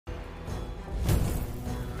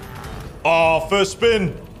Oh, first spin.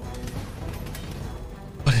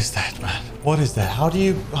 What is that, man? What is that? How do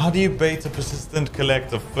you bait a persistent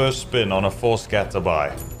collector first spin on a 4 scatter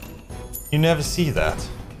buy? You never see that.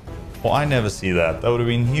 Well, I never see that. That would have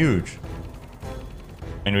been huge.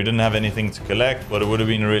 I mean, we didn't have anything to collect, but it would have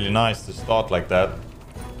been really nice to start like that.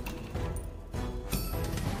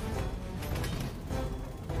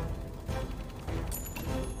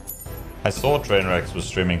 I saw Trainwrecks was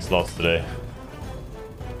streaming slots today.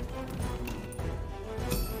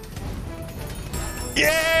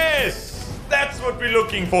 Yes! That's what we're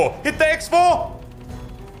looking for. Hit the X4!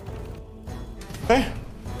 Okay.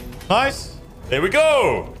 Nice. There we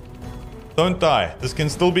go. Don't die. This can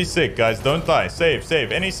still be sick, guys. Don't die. Save,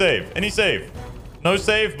 save. Any save. Any save. No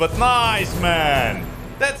save, but nice, man.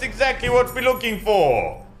 That's exactly what we're looking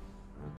for.